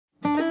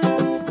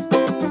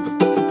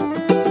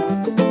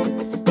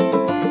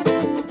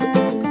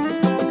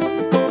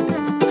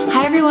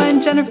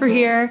Jennifer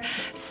here.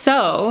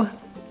 So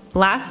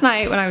last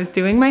night when I was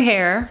doing my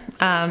hair,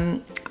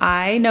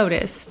 I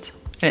noticed,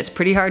 and it's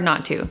pretty hard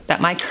not to,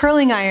 that my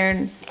curling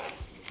iron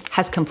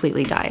has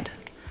completely died.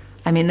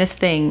 I mean, this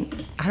thing,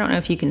 I don't know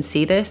if you can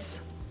see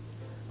this,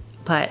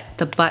 but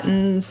the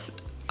buttons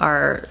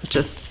are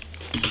just,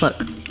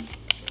 look,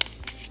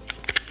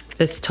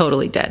 it's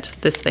totally dead,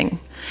 this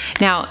thing.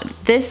 Now,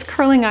 this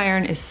curling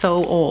iron is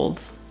so old.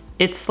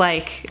 It's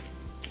like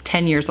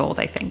 10 years old,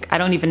 I think. I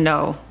don't even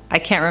know. I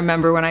can't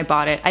remember when I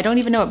bought it. I don't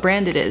even know what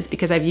brand it is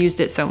because I've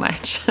used it so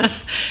much.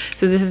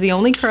 So this is the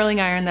only curling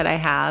iron that I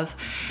have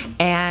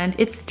and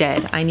it's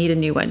dead. I need a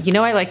new one. You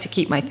know, I like to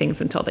keep my things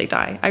until they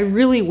die. I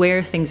really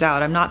wear things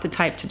out. I'm not the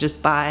type to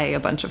just buy a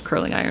bunch of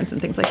curling irons and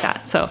things like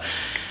that. So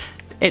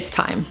it's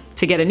time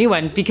to get a new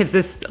one because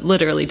this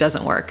literally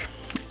doesn't work.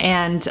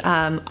 And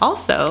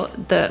also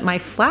my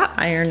flat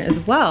iron as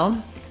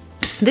well,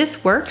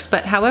 this works,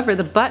 but however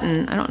the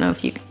button, I don't know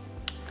if you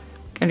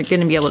are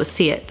gonna be able to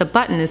see it. The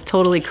button is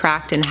totally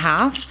cracked in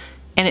half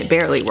and it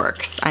barely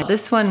works.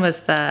 This one was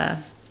the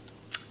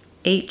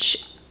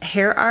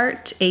Hair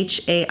Art,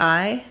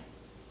 H-A-I,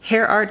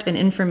 Hair Art and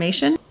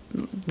Information.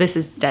 This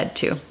is dead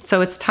too. So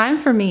it's time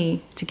for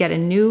me to get a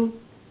new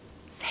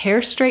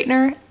hair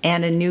straightener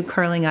and a new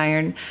curling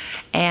iron.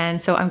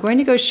 And so I'm going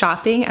to go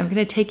shopping. I'm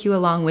gonna take you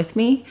along with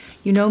me.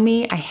 You know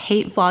me, I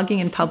hate vlogging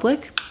in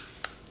public,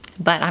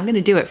 but I'm gonna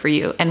do it for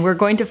you. And we're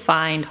going to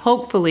find,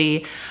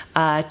 hopefully,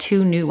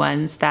 2 new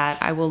ones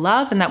that I will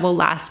love and that will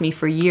last me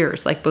for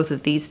years, like both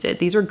of these did.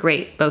 These were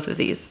great, both of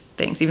these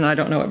things, even though I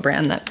don't know what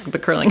brand that the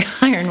curling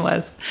iron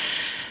was.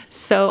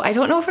 So I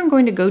don't know if I'm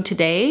going to go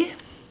today.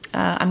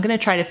 I'm gonna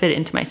try to fit it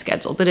into my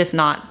schedule, but if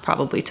not,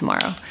 probably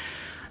tomorrow.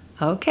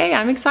 Okay,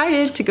 I'm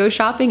excited to go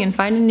shopping and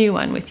find a new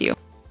one with you.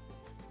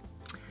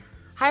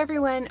 Hi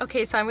everyone.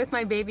 Okay, so I'm with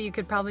my baby. You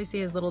could probably see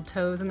his little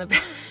toes in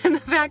the, in the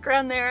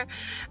background there.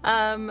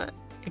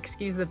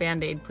 Excuse the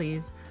band-aid,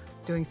 please.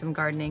 Doing some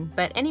gardening.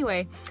 But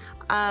anyway,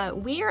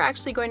 we are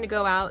actually going to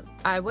go out.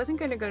 I wasn't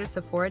going to go to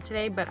Sephora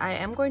today, but I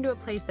am going to a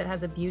place that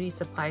has a beauty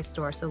supply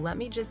store. So let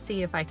me just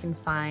see if I can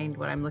find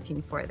what I'm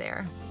looking for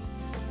there.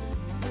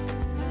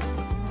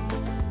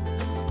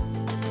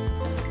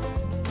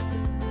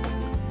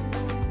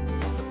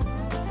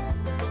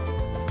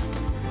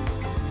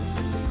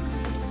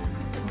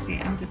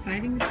 I'm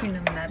deciding between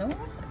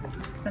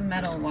the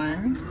metal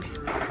one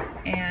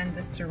and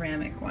the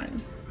ceramic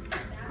one.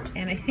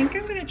 And I think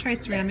I'm gonna try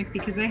ceramic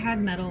because I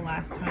had metal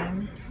last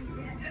time.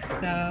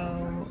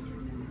 So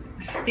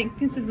I think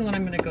this is the one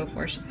I'm gonna go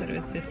for. She said it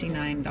was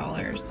 $59.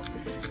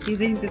 I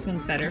think this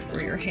one's better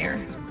for your hair.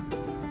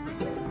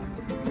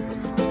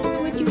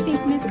 What do you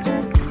think,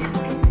 mister?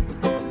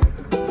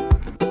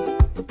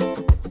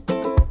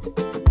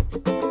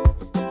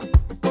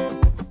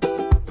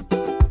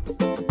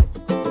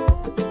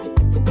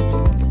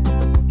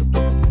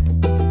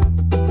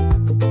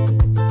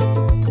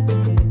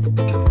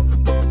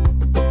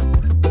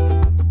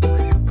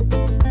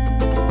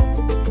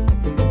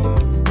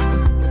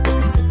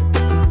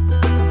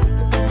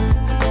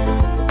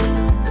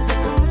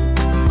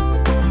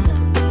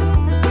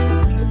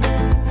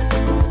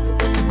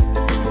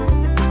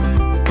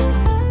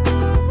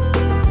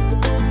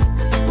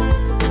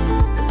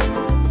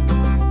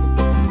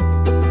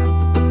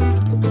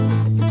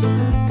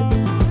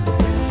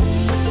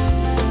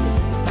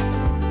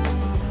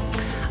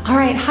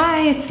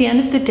 Hi, it's the end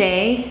of the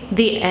day.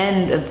 The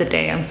end of the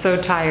day. I'm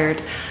so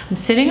tired. I'm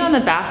sitting on the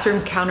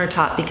bathroom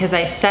countertop because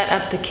I set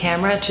up the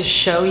camera to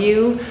show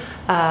you.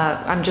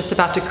 I'm just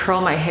about to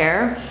curl my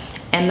hair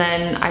and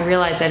then I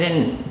realized I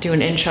didn't do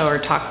an intro or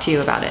talk to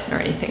you about it or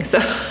anything. So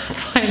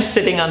that's why I'm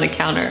sitting on the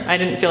counter. I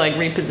didn't feel like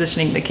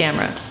repositioning the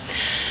camera.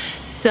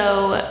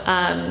 So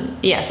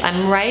yes,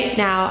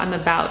 I'm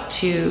about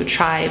to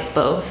try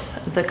both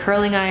the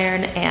curling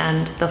iron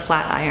and the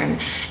flat iron.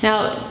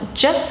 Now,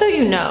 just so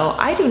you know,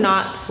 I do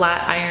not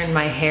flat iron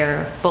my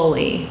hair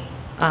fully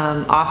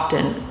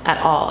often at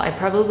all. I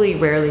probably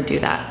rarely do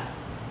that.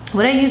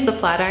 What I use the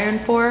flat iron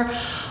for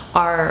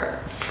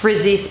are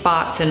frizzy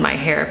spots in my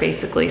hair,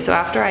 basically. So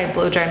after I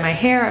blow dry my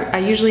hair, I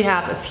usually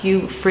have a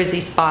few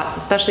frizzy spots,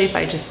 especially if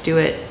I just do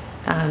it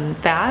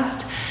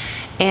fast.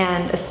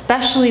 And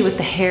especially with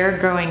the hair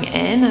growing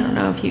in, I don't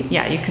know if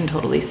yeah, you can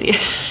totally see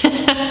it.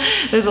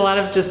 There's a lot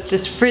of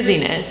just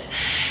frizziness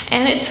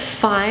and it's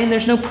fine.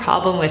 There's no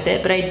problem with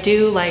it, but I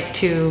do like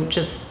to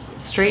just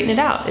straighten it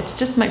out. It's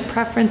just my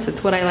preference.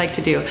 It's what I like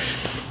to do.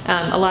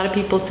 A lot of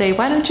people say,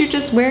 why don't you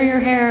just wear your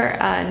hair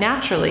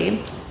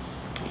naturally?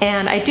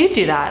 And I do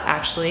that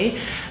actually.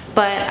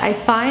 But I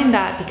find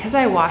that because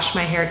I wash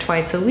my hair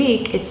twice a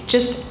week, it's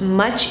just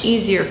much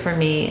easier for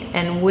me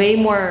and way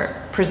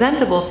more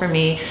presentable for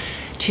me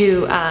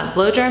to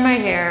blow dry my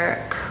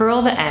hair,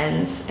 curl the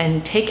ends,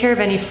 and take care of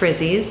any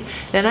frizzies.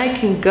 Then I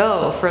can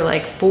go for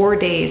like 4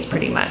 days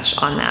pretty much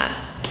on that.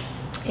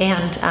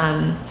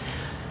 And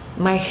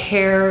my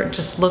hair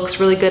just looks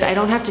really good. I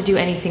don't have to do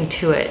anything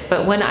to it.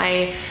 But when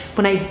I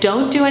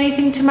don't do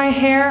anything to my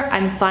hair,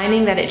 I'm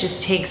finding that it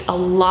just takes a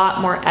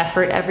lot more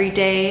effort every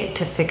day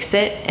to fix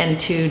it and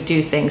to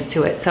do things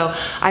to it. So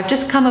I've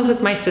just come up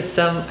with my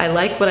system. I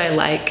like what I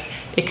like.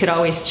 It could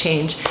always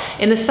change.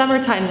 In the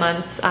summertime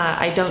months,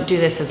 I don't do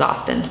this as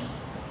often.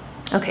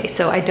 Okay,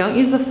 so I don't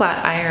use the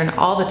flat iron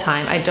all the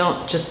time. I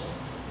don't just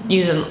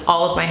use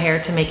all of my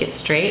hair to make it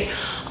straight,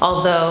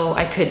 although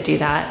I could do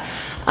that.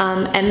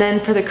 And then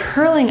for the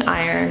curling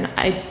iron,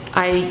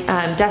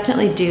 I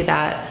definitely do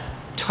that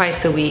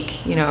twice a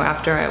week, you know,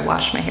 after I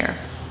wash my hair.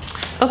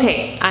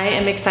 Okay, I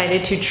am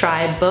excited to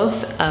try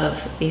both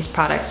of these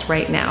products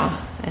right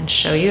now and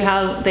show you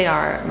how they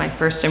are, my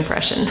first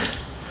impression.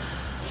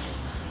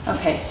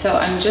 Okay, so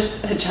I'm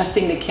just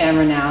adjusting the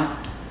camera now.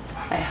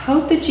 I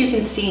hope that you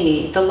can see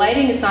me. The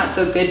lighting is not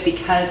so good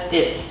because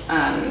it's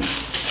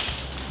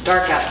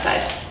dark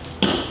outside.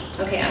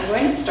 Okay, I'm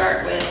going to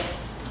start with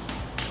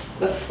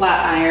the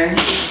flat iron,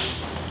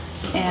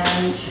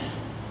 and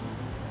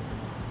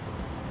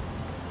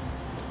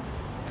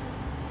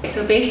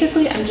so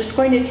basically I'm just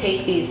going to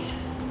take these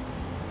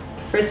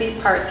frizzy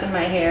parts in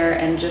my hair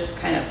and just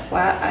kind of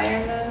flat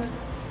iron them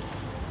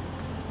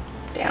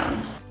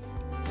down.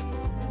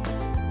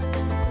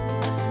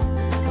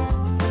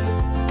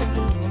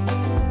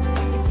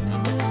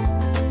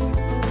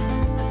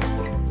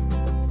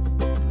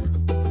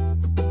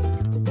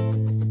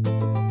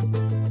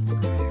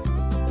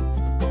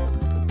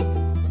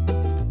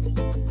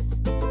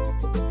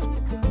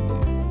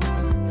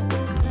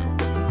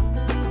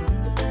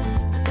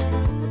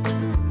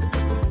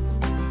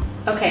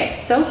 Okay,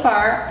 so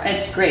far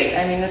it's great.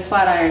 I mean, this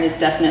flat iron is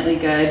definitely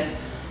good.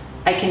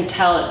 I can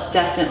tell it's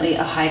definitely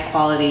a high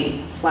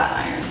quality flat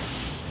iron.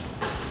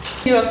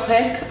 Do a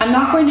quick, I'm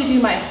not going to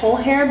do my whole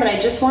hair, but I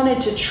just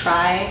wanted to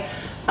try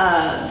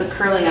the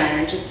curling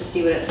iron just to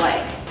see what it's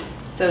like.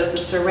 So it's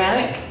a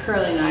ceramic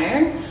curling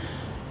iron,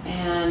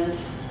 and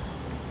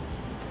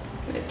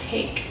I'm gonna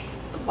take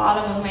the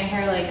bottom of my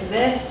hair like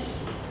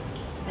this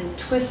and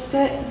twist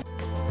it.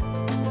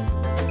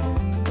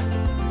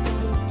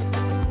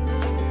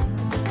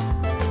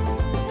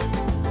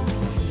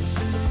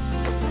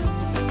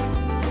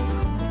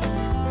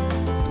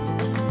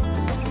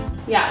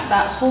 Yeah,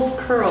 that holds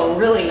curl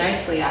really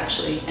nicely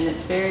actually, and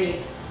it's very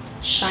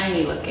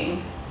shiny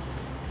looking.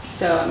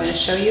 So I'm going to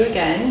show you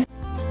again.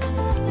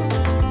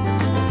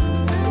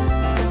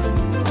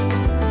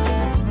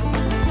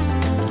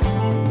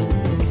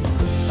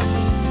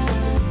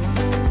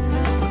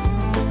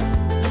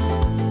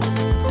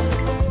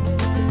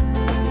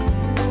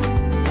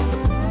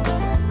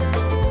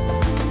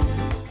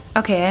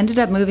 Okay, I ended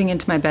up moving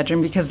into my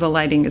bedroom because the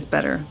lighting is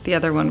better. The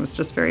other one was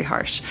just very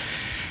harsh.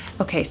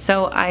 Okay,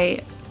 so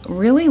I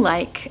really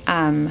like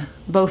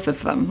both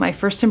of them. My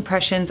first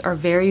impressions are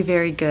very,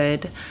 very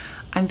good.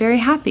 I'm very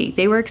happy.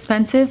 They were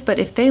expensive, but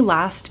if they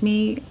last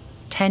me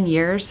 10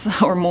 years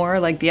or more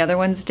like the other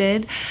ones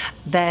did,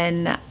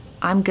 then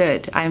I'm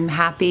good. I'm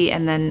happy,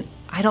 and then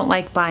I don't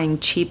like buying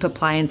cheap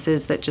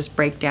appliances that just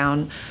break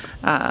down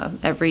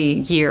every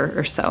year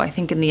or so. I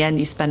think in the end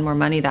you spend more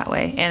money that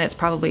way, and it's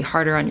probably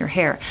harder on your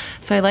hair.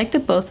 So I like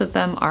that both of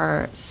them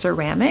are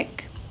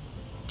ceramic,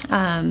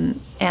 and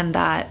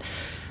that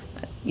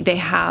they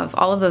have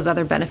all of those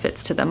other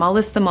benefits to them. I'll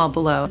list them all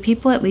below.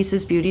 People at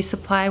Lisa's Beauty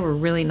Supply were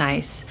really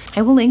nice.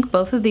 I will link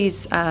both of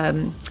these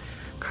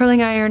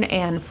curling iron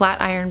and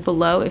flat iron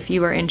below if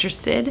you are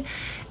interested.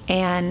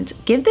 And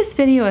give this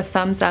video a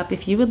thumbs up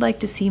if you would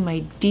like to see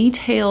my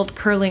detailed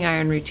curling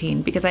iron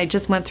routine, because I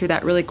just went through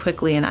that really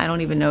quickly and I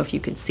don't even know if you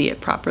could see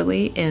it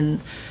properly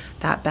in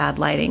that bad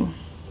lighting.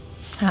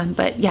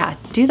 But yeah,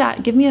 do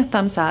that, give me a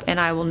thumbs up, and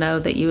I will know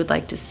that you would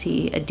like to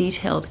see a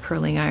detailed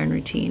curling iron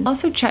routine. I'll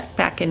also check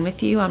back in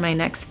with you on my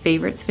next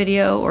favorites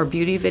video or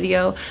beauty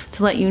video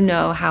to let you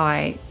know how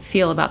I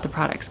feel about the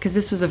products, because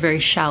this was a very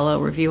shallow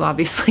review.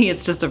 Obviously,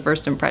 it's just a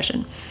first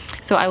impression.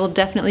 So I will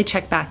definitely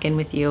check back in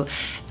with you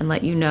and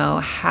let you know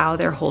how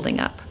they're holding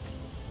up.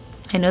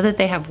 I know that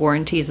they have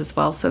warranties as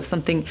well, so if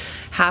something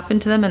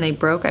happened to them and they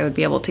broke, I would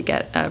be able to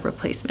get a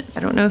replacement. I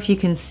don't know if you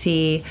can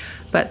see,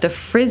 but the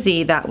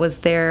frizzy that was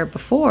there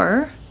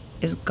before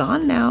is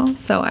gone now.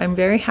 So I'm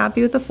very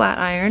happy with the flat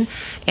iron,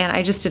 and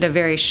I just did a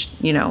very,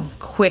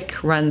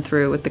 quick run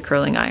through with the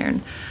curling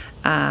iron.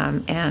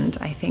 And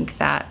I think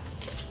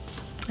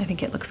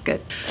it looks good.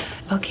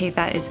 Okay,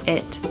 that is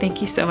it. Thank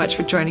you so much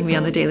for joining me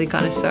on the Daily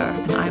Connoisseur,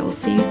 and I will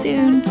see you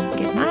soon.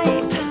 Good night.